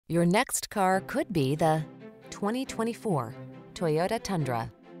Your next car could be the 2024 Toyota Tundra.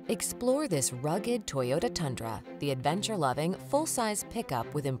 Explore this rugged Toyota Tundra, the adventure-loving, full-size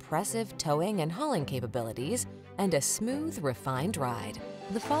pickup with impressive towing and hauling capabilities and a smooth, refined ride.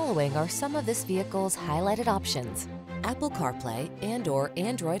 The following are some of this vehicle's highlighted options: Apple CarPlay and/or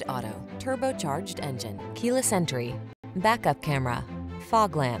Android Auto, turbocharged engine, keyless entry, backup camera,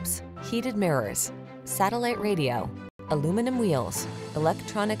 fog lamps, heated mirrors, satellite radio, aluminum wheels,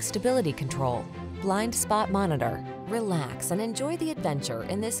 electronic stability control, blind spot monitor. Relax and enjoy the adventure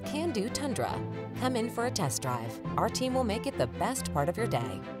in this can-do Tundra. Come in for a test drive. Our team will make it the best part of your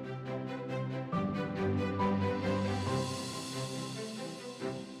day.